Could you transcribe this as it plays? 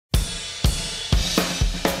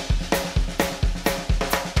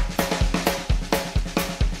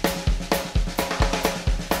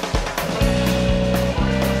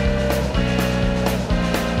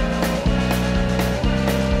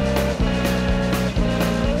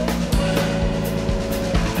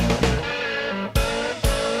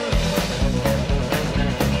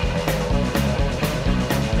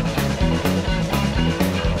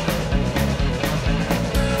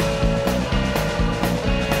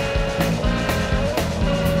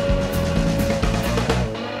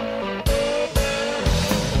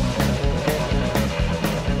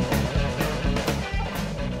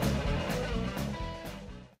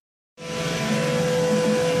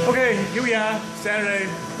Saturday,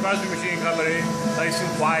 Crosby Machine Company, nice and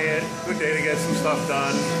quiet, good day to get some stuff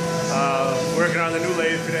done. Working on the new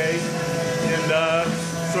lathe today, and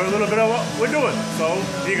show you a little bit of what we're doing. So,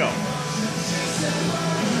 here you go.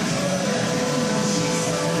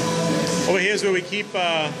 Over here is where we keep,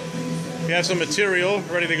 we have some material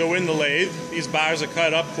ready to go in the lathe. These bars are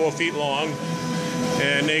cut up 4 feet long,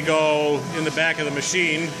 and they go in the back of the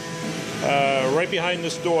machine, right behind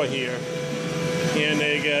this door here. And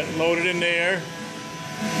they get loaded in there.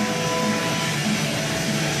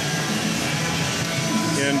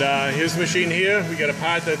 And here's the machine here. We got a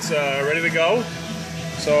part that's ready to go.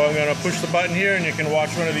 So I'm going to push the button here and you can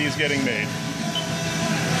watch one of these getting made.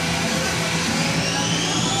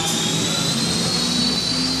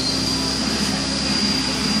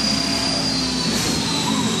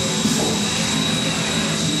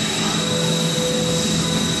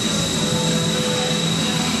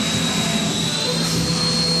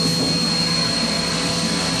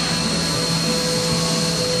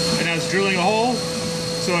 Drilling a hole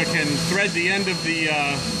so it can thread the end of the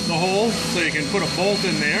hole, so you can put a bolt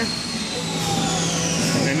in there.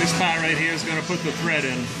 And then this part right here is going to put the thread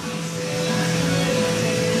in.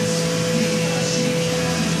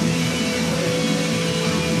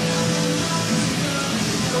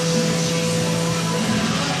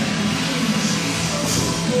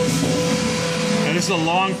 And this is a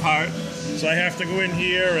long part, so I have to go in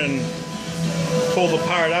here and pull the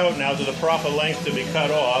part out now to the proper length to be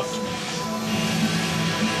cut off.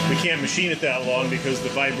 We can't machine it that long because the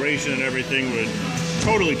vibration and everything would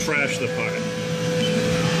totally trash the part.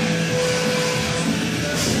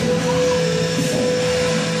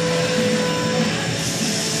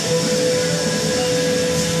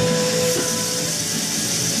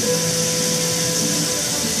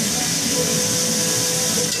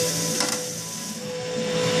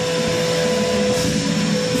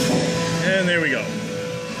 And there we go.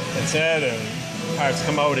 That's it, and parts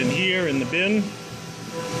come out in here in the bin.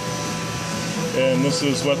 And this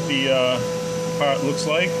is what the part looks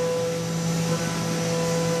like.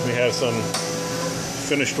 We have some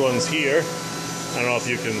finished ones here. I don't know if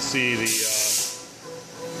you can see the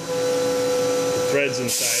threads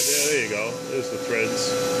inside there. There you go. There's the threads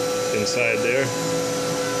inside there.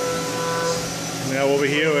 Now over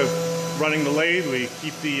here we're running the lathe. We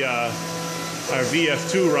keep the our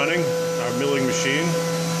VF2 running, our milling machine.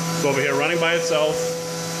 It's over here running by itself.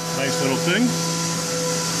 Nice little thing.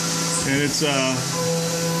 And it's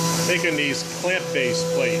making these clamp-based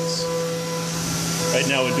plates. Right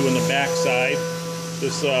now we're doing the back side.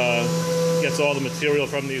 This gets all the material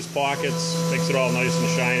from these pockets, makes it all nice and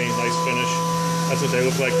shiny, nice finish. That's what they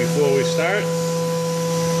look like before we start.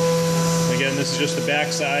 Again, this is just the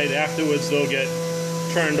back side. Afterwards they'll get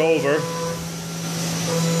turned over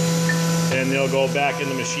and they'll go back in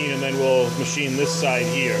the machine, and then we'll machine this side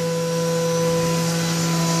here.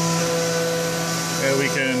 And we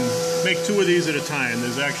can make 2 of these at a time.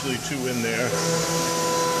 There's actually 2 in there.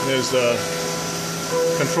 There's the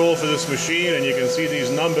control for this machine, and you can see these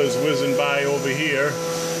numbers whizzing by over here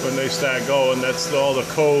when they start going. That's all the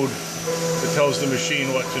code that tells the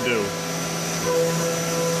machine what to do.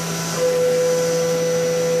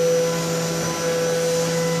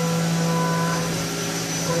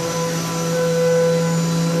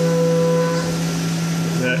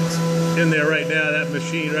 In there right now, that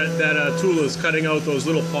machine, that tool is cutting out those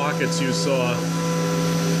little pockets you saw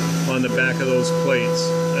on the back of those plates.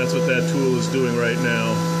 That's what that tool is doing right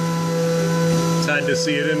now. It's hard to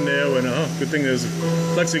see it in there when, good thing there's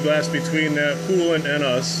plexiglass between that coolant and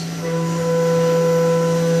us.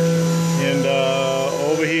 And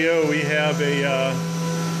over here we have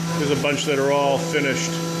there's a bunch that are all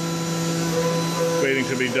finished, waiting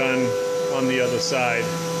to be done on the other side.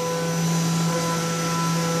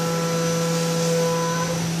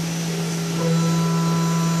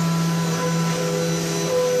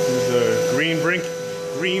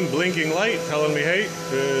 Green blinking light telling me, hey,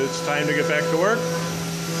 it's time to get back to work.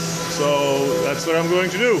 So that's what I'm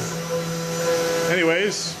going to do.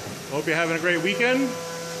 Anyways, hope you're having a great weekend.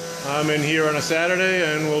 I'm in here on a Saturday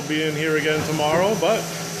and we'll be in here again tomorrow, but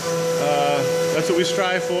that's what we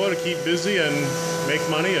strive for, to keep busy and make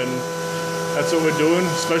money, and that's what we're doing,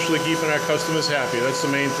 especially keeping our customers happy. That's the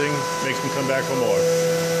main thing, makes them come back for more.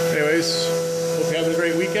 Anyways, hope you're having a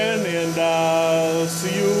great weekend, and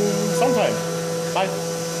see you sometime. Bye.